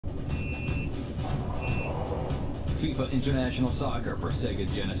FIFA International Soccer for Sega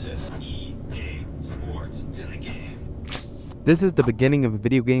Genesis. EA Sports, it's in the game. This is the beginning of a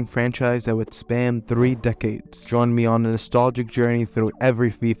video game franchise that would span 3 decades. Join me on a nostalgic journey through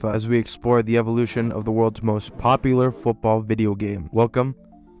every FIFA as we explore the evolution of the world's most popular football video game. Welcome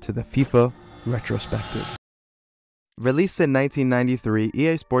to the FIFA Retrospective. Released in 1993,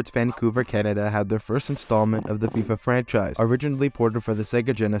 EA Sports Vancouver, Canada had their first installment of the FIFA franchise. Originally ported for the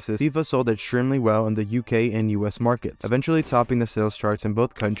Sega Genesis, FIFA sold extremely well in the UK and US markets, eventually topping the sales charts in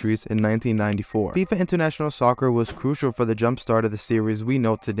both countries in 1994. FIFA International Soccer was crucial for the jumpstart of the series we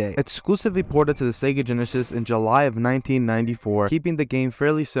know today. Exclusively ported to the Sega Genesis in July of 1994, keeping the game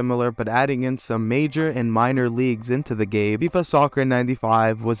fairly similar but adding in some major and minor leagues into the game, FIFA Soccer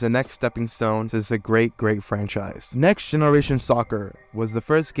 95 was the next stepping stone to this great franchise. Next Generation Soccer was the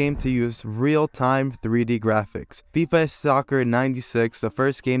first game to use real-time 3D graphics. FIFA Soccer 96, the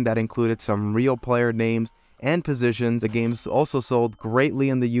first game that included some real player names and positions. The games also sold greatly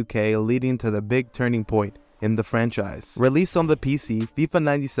in the UK, leading to the big turning point in the franchise. Released on the PC, FIFA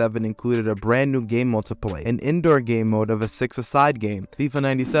 97 included a brand new game mode to play, an indoor game mode of a 6-a-side game. FIFA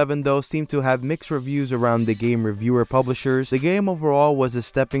 97 though seemed to have mixed reviews around the game reviewer publishers. The game overall was a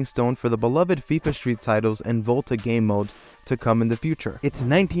stepping stone for the beloved FIFA Street titles and Volta game modes to come in the future. It's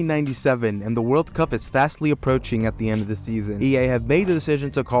 1997 and the World Cup is fastly approaching at the end of the season. EA have made the decision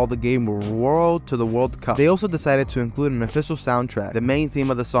to call the game World to the World Cup. They also decided to include an official soundtrack, the main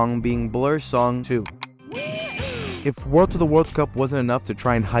theme of the song being Blur's song 2. If World to the World Cup wasn't enough to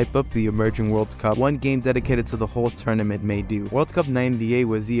try and hype up the emerging World Cup, one game dedicated to the whole tournament may do. World Cup 98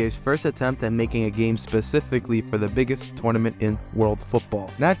 was EA's first attempt at making a game specifically for the biggest tournament in world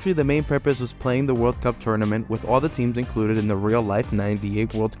football. Naturally, the main purpose was playing the World Cup tournament with all the teams included in the real-life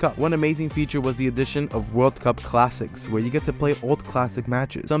 98 World Cup. One amazing feature was the addition of World Cup Classics, where you get to play old classic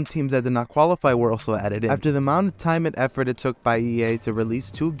matches. Some teams that did not qualify were also added in. After the amount of time and effort it took by EA to release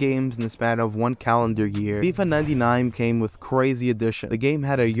 2 games in the span of 1 calendar year, FIFA 99 came with crazy addition. The game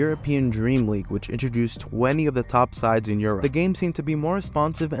had a European Dream League which introduced 20 of the top sides in Europe. The game seemed to be more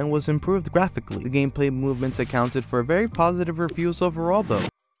responsive and was improved graphically. The gameplay movements accounted for very positive reviews overall though.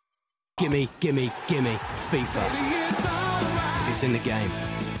 Gimme, FIFA. It's in the game.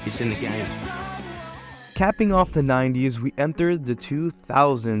 It's in the game. Capping off the 90s, we entered the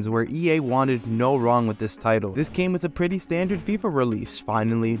 2000s where EA wanted no wrong with this title. This came with a pretty standard FIFA release,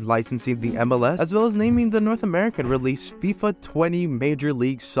 finally licensing the MLS, as well as naming the North American release FIFA 20 Major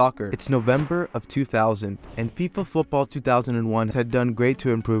League Soccer. It's November of 2000, and FIFA Football 2001 had done great to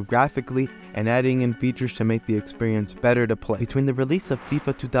improve graphically and adding in features to make the experience better to play. Between the release of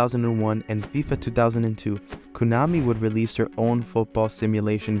FIFA 2001 and FIFA 2002, Konami would release their own football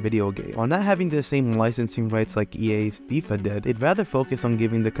simulation video game. While not having the same licensing rights like EA's FIFA did, they'd rather focus on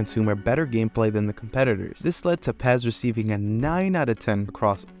giving the consumer better gameplay than the competitors. This led to PES receiving a 9 out of 10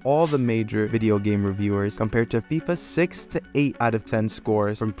 across all the major video game reviewers, compared to FIFA's 6 to 8 out of 10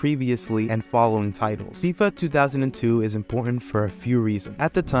 scores from previously and following titles. FIFA 2002 is important for a few reasons.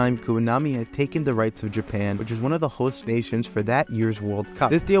 At the time, Konami had taken the rights of Japan, which is one of the host nations for that year's World Cup.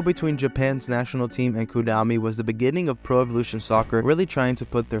 This deal between Japan's national team and Konami was the beginning of Pro Evolution Soccer really trying to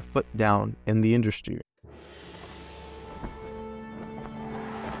put their foot down in the industry.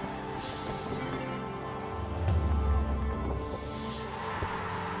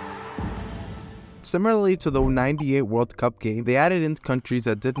 Similarly to the 98 World Cup game, they added in countries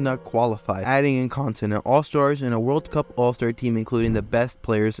that did not qualify, adding in continent all-stars and a World Cup all-star team including the best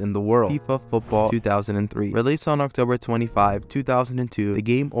players in the world. FIFA Football 2003. Released on October 25, 2002, the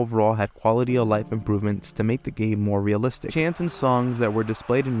game overall had quality of life improvements to make the game more realistic. Chants and songs that were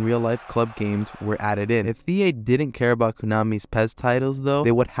displayed in real-life club games were added in. If EA didn't care about Konami's PES titles though,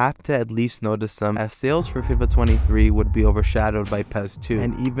 they would have to at least notice them, as sales for FIFA 23 would be overshadowed by PES 2.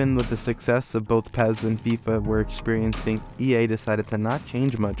 And even with the success of both PES and FIFA were experiencing, EA decided to not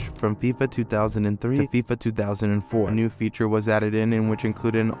change much from FIFA 2003 to FIFA 2004. A new feature was added in which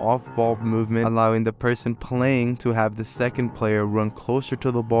included an off-ball movement, allowing the person playing to have the second player run closer to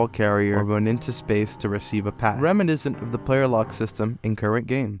the ball carrier or run into space to receive a pass, reminiscent of the player lock system in current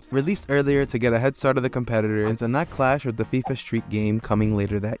games. Released earlier to get a head start of the competitor and to not clash with the FIFA Street game coming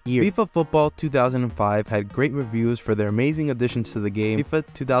later that year. FIFA Football 2005 had great reviews for their amazing additions to the game. FIFA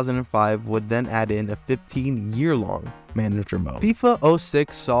 2005 would then add in a 15-year-long manager mode. FIFA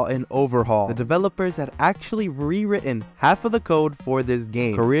 06 saw an overhaul. The developers had actually rewritten half of the code for this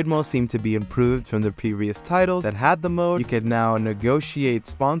game. Career mode seemed to be improved from the previous titles that had the mode. You can now negotiate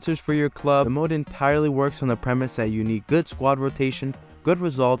sponsors for your club. The mode entirely works on the premise that you need good squad rotation, good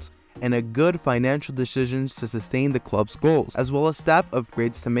results, and a good financial decisions to sustain the club's goals, as well as staff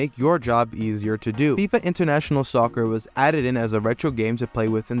upgrades to make your job easier to do. FIFA International Soccer was added in as a retro game to play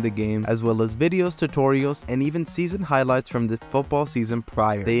within the game, as well as videos, tutorials, and even season highlights from the football season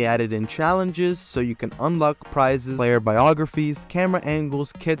prior. They added in challenges so you can unlock prizes, player biographies, camera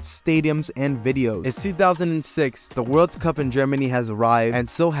angles, kits, stadiums, and videos. It's 2006, the World Cup in Germany has arrived, and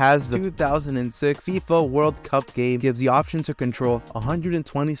so has the 2006 FIFA World Cup game. Gives the option to control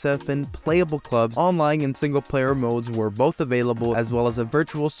 127 playable clubs. Online and single player modes were both available, as well as a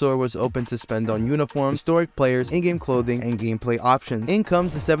virtual store was open to spend on uniforms, historic players, in-game clothing, and gameplay options. In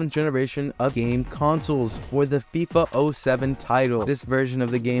comes the 7th generation of game consoles for the FIFA 07 title. This version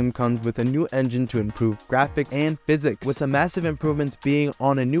of the game comes with a new engine to improve graphics and physics. With the massive improvements being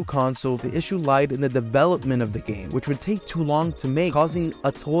on a new console, the issue lied in the development of the game, which would take too long to make, causing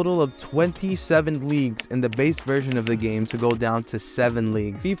a total of 27 leagues in the base version of the game to go down to 7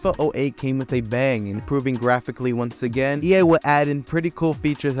 leagues. FIFA 08 came with a bang, improving graphically once again. EA would add in pretty cool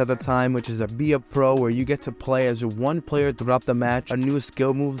features at the time, which is Be a Pro, where you get to play as one player throughout the match. A new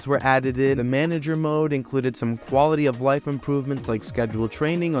skill moves were added in. The manager mode included some quality of life improvements like scheduled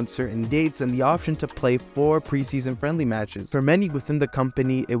training on certain dates and the option to play 4 preseason friendly matches. For many within the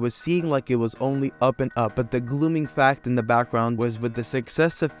company, it was seeing like it was only up and up, but the glooming fact in the background was with the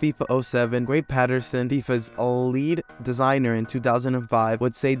success of FIFA 07, Gray Patterson, FIFA's lead designer in 2005,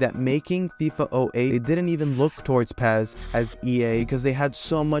 would say that making FIFA 08, they didn't even look towards PES as EA because they had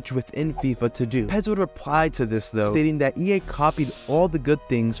so much within FIFA to do. PES would reply to this though, stating that EA copied all the good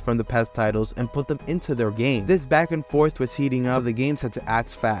things from the PES titles and put them into their game. This back and forth was heating up, so the games had to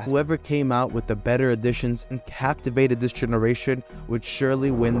act fast. Whoever came out with the better additions and captivated this generation would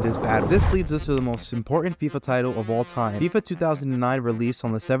surely win this battle. This leads us to the most important FIFA title of all time. FIFA 2009 released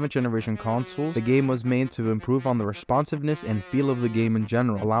on the 7th generation console. The game was made to improve on the responsiveness and feel of the game in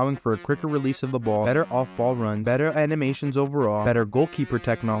general, allowing for a quicker release of the ball, better off-ball runs, better animations overall, better goalkeeper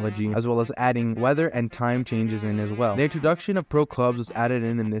technology, as well as adding weather and time changes in as well. The introduction of pro clubs was added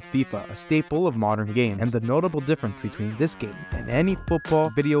in this FIFA, a staple of modern games, and the notable difference between this game and any football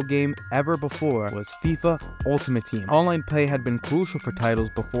video game ever before was FIFA Ultimate Team. Online play had been crucial for titles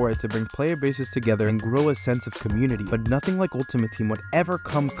before it to bring player bases together and grow a sense of community, but nothing like Ultimate Team would ever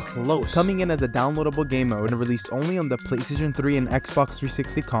come close. Coming in as a downloadable game mode and released only on the PlayStation 3 and Xbox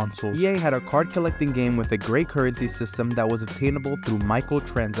 360 consoles, EA had a card collecting game with a great currency system that was obtainable through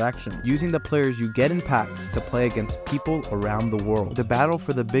microtransactions, using the players you get in packs to play against people around the world. The battle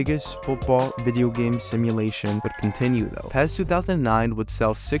for the biggest football video game simulation would continue though. PES 2009 would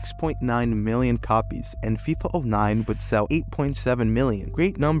sell 6.9 million copies, and FIFA 09 would sell 8.7 million.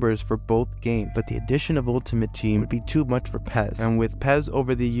 Great numbers for both games, but the addition of Ultimate Team would be too much for PES, and with PES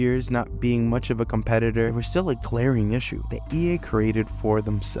over the years not being much of a competitor, it was still a glaring issue that EA created for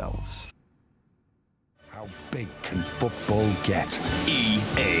themselves. How big can football get?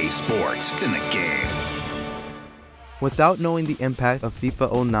 EA Sports. It's in the game. Without knowing the impact of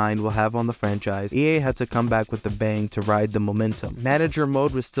FIFA 09 will have on the franchise, EA had to come back with a bang to ride the momentum. Manager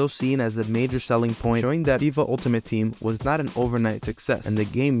mode was still seen as a major selling point, showing that FIFA Ultimate Team was not an overnight success, and the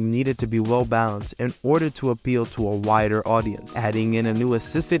game needed to be well balanced in order to appeal to a wider audience. Adding in a new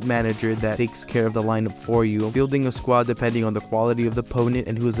assistant manager that takes care of the lineup for you, building a squad depending on the quality of the opponent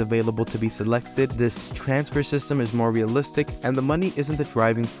and who is available to be selected. This transfer system is more realistic, and the money isn't the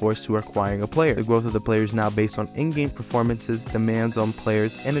driving force to acquiring a player. The growth of the player is now based on in-game performances, demands on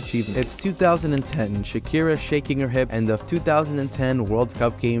players, and achievements. It's 2010, Shakira shaking her hips, and the 2010 World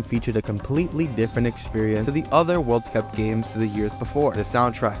Cup game featured a completely different experience to the other World Cup games to the years before. The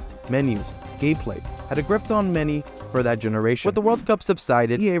soundtrack, menus, gameplay had a grip on many for that generation. When the World Cup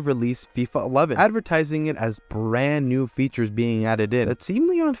subsided, EA released FIFA 11, advertising it as brand new features being added in that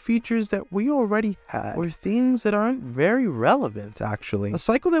seemingly aren't features that we already had, or things that aren't very relevant actually. A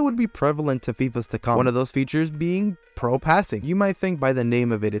cycle that would be prevalent to FIFAs to come. One of those features being pro passing. You might think by the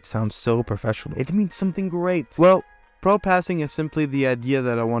name of it, it sounds so professional. It means something great. Well, pro passing is simply the idea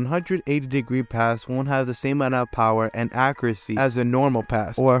that a 180-degree pass won't have the same amount of power and accuracy as a normal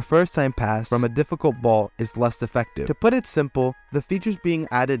pass, or a first-time pass from a difficult ball is less effective. To put it simple, the features being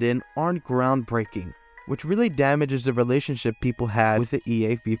added in aren't groundbreaking, which really damages the relationship people had with the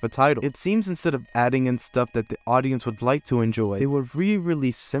EA FIFA title. It seems instead of adding in stuff that the audience would like to enjoy, they would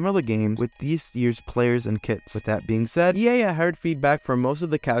re-release similar games with this year's players and kits. With that being said, EA heard feedback from most of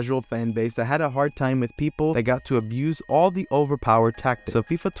the casual fan base that had a hard time with people that got to abuse all the overpowered tactics. So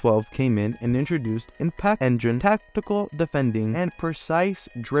FIFA 12 came in and introduced Impact Engine, tactical defending, and precise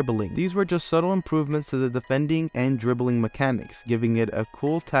dribbling. These were just subtle improvements to the defending and dribbling mechanics, giving it a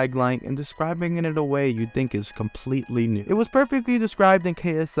cool tagline and describing it in a way you you'd think is completely new. It was perfectly described in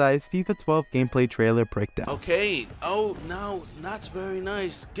KSI's FIFA 12 gameplay trailer breakdown. Okay, oh, now that's very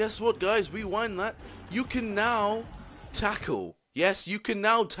nice. Guess what, guys? Rewind that. You can now tackle. Yes, you can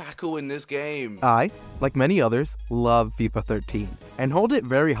now tackle in this game. I, like many others, love FIFA 13 and hold it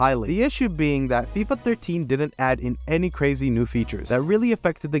very highly. The issue being that FIFA 13 didn't add in any crazy new features that really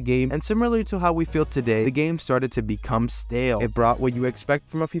affected the game, and similar to how we feel today, the game started to become stale. It brought what you expect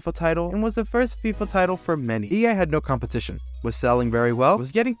from a FIFA title and was the first FIFA title for many. EA had no competition, was selling very well,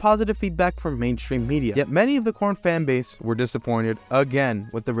 was getting positive feedback from mainstream media, yet many of the core fan base were disappointed again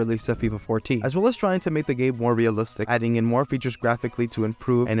with the release of FIFA 14, as well as trying to make the game more realistic, adding in more features graphically to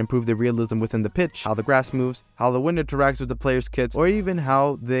improve the realism within the pitch, how the grass moves, how the wind interacts with the players' kits, or even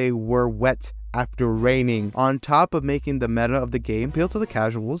how they were wet after raining. On top of making the meta of the game appeal to the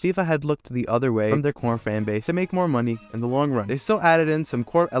casuals, FIFA had looked the other way from their core fan base to make more money in the long run. They still added in some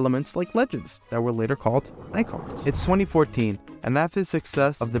core elements like legends that were later called icons. It's 2014, and after the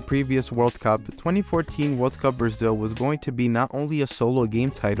success of the previous World Cup, the 2014 World Cup Brazil was going to be not only a solo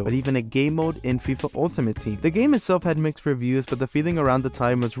game title, but even a game mode in FIFA Ultimate Team. The game itself had mixed reviews, but the feeling around the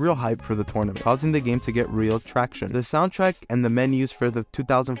time was real hype for the tournament, causing the game to get real traction. The soundtrack and the menus for the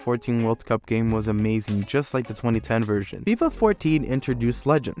 2014 World Cup game was amazing, just like the 2010 version. FIFA 14 introduced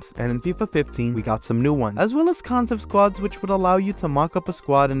legends, and in FIFA 15 we got some new ones, as well as concept squads, which would allow you to mock up a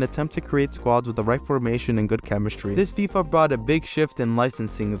squad and attempt to create squads with the right formation and good chemistry. This FIFA brought a big shift in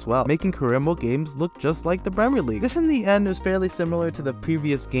licensing as well, making career mode games look just like the Premier League. This in the end was fairly similar to the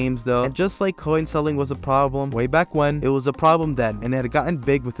previous games though, and just like coin selling was a problem way back when, it was a problem then, and it had gotten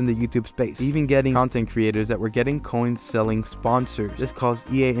big within the YouTube space, even getting content creators that were getting coin selling sponsors. This caused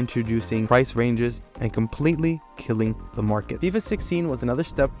EA introducing price ranges and completely killing the market. FIFA 16 was another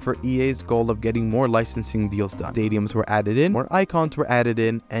step for EA's goal of getting more licensing deals done. Stadiums were added in, more icons were added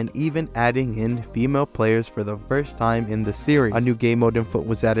in, and even adding in female players for the first time in the series. A new game mode in Foot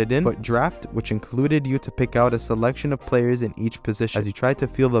was added in, Foot Draft, which included you to pick out a selection of players in each position as you tried to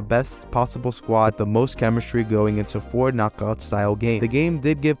feel the best possible squad, the most chemistry going into 4 knockout style game. The game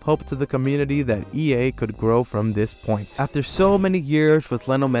did give hope to the community that EA could grow from this point. After so many years with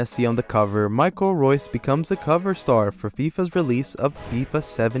Lionel Messi on the cover, Michael Royce becomes the cover star for FIFA's release of FIFA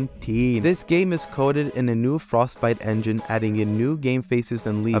 17. This game is coded in a new Frostbite engine, adding in new game faces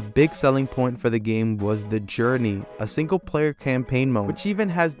and leagues. A big selling point for the game was the journey, a single player campaign mode, which even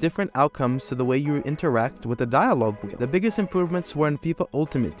has different outcomes to the way you interact with the dialogue wheel. The biggest improvements were in FIFA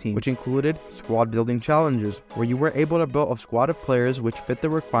Ultimate Team, which included squad building challenges, where you were able to build a squad of players which fit the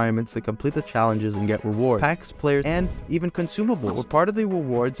requirements to complete the challenges and get rewards. Packs, players, and even consumables were part of the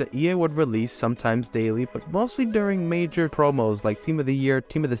rewards that EA would release sometimes daily, but mostly during major promos like Team of the Year,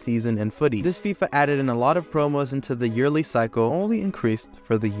 Team of the Season, and Footy. This FIFA added in a lot of promos into the yearly cycle, only increased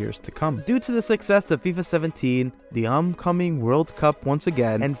for the years to come. Due to the success of FIFA 17, the upcoming World Cup once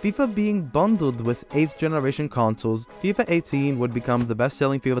again, and FIFA being bundled with 8th generation consoles, FIFA 18 would become the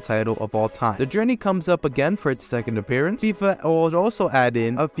best-selling FIFA title of all time. The journey comes up again for its second appearance. FIFA would also add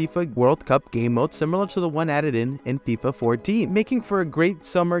in a FIFA World Cup game mode similar to the one added in FIFA 14, making for a great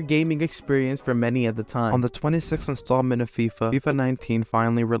summer gaming experience for many at the time. On the 26th installment of FIFA 19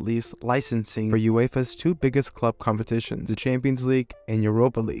 finally released licensing for UEFA's 2 biggest club competitions, the Champions League and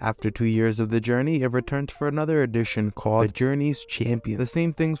Europa League. After 2 years of the journey, it returned for another edition called The Journey's Champion. The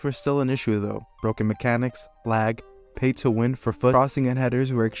same things were still an issue though: broken mechanics, lag, pay to win for foot, crossing and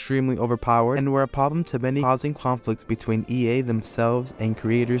headers were extremely overpowered and were a problem to many, causing conflicts between EA themselves and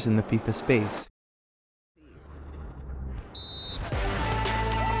creators in the FIFA space.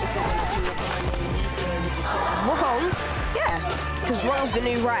 Wrong? Yeah, because wrong's the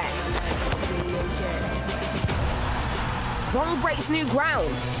new right. Wrong breaks new ground.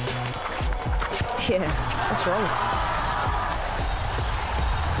 Yeah, that's wrong.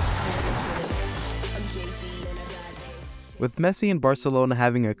 With Messi and Barcelona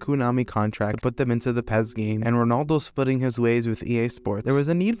having a Konami contract to put them into the PES game, and Ronaldo splitting his ways with EA Sports, there was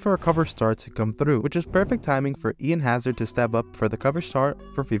a need for a cover star to come through, which is perfect timing for Eden Hazard to step up for the cover star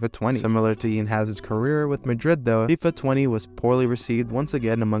for FIFA 20. Similar to Eden Hazard's career with Madrid though, FIFA 20 was poorly received once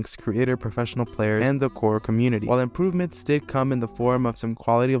again amongst creator, professional players, and the core community. While improvements did come in the form of some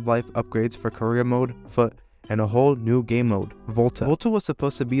quality of life upgrades for career mode, foot, and a whole new game mode, Volta. Volta was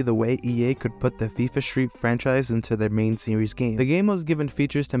supposed to be the way EA could put the FIFA Street franchise into their main series game. The game was given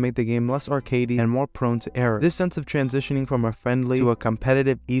features to make the game less arcadey and more prone to error. This sense of transitioning from a friendly to a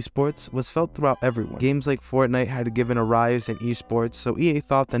competitive esports was felt throughout everyone. Games like Fortnite had given a rise in esports, so EA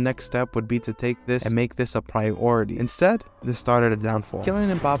thought the next step would be to take this and make this a priority. Instead, this started a downfall.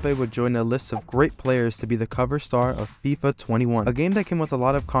 Kylian Mbappe would join a list of great players to be the cover star of FIFA 21, a game that came with a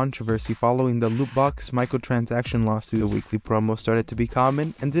lot of controversy following the loot box microtransaction lawsuit. The weekly promo started to be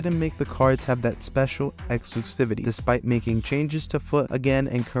common and didn't make the cards have that special exclusivity. Despite making changes to FUT again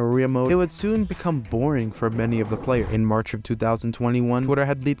and career mode, it would soon become boring for many of the players. In March of 2021, Twitter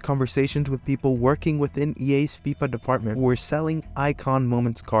had leaked conversations with people working within EA's FIFA department who were selling icon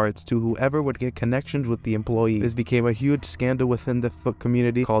moments cards to whoever would get connections with the employee. This became a huge scandal within the FUT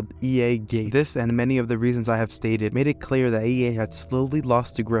community called EA Gate. This and many of the reasons I have stated made it clear that EA had slowly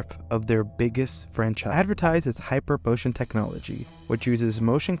lost the grip of their biggest franchise. Advertised its hyper motion technology, which uses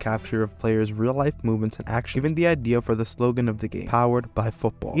motion capture of players' real-life movements and action, given the idea for the slogan of the game, powered by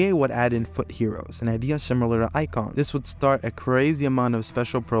football. EA would add in FUT Heroes, an idea similar to Icon. This would start a crazy amount of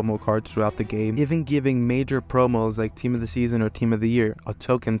special promo cards throughout the game, even giving major promos like Team of the Season or Team of the Year a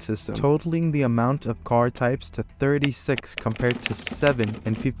token system, totaling the amount of card types to 36 compared to 7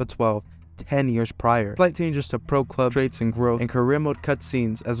 in FIFA 12. 10 years prior. Slight changes to pro club traits and growth and career mode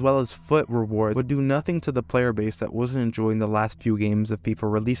cutscenes, as well as FUT rewards, would do nothing to the player base that wasn't enjoying the last few games of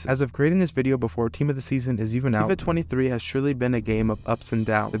FIFA releases. As of creating this video before Team of the Season is even out, FIFA 23 has surely been a game of ups and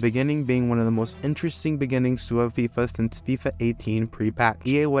downs, the beginning being one of the most interesting beginnings to a FIFA since FIFA 18 pre-patch.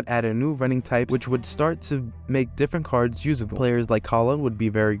 EA would add a new running type, which would start to make different cards usable. Players like Haaland would be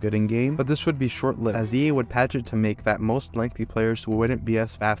very good in game, but this would be short-lived, as EA would patch it to make that most lengthy players wouldn't be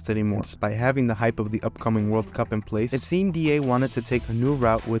as fast anymore. By having the hype of the upcoming World Cup in place, it seemed EA wanted to take a new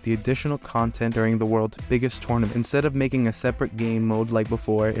route with the additional content during the world's biggest tournament. Instead of making a separate game mode like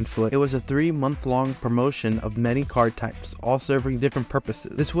before in FUT, it was a 3-month-long promotion of many card types, all serving different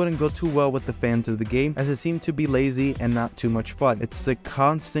purposes. This wouldn't go too well with the fans of the game, as it seemed to be lazy and not too much fun. It's the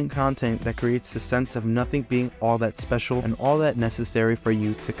constant content that creates the sense of nothing being all that special and all that necessary for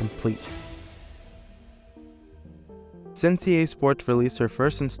you to complete. Since EA Sports released their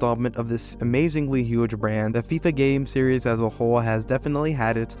first installment of this amazingly huge brand, the FIFA game series as a whole has definitely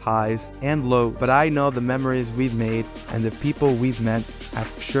had its highs and lows, but I know the memories we've made and the people we've met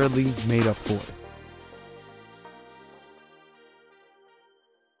have surely made up for it.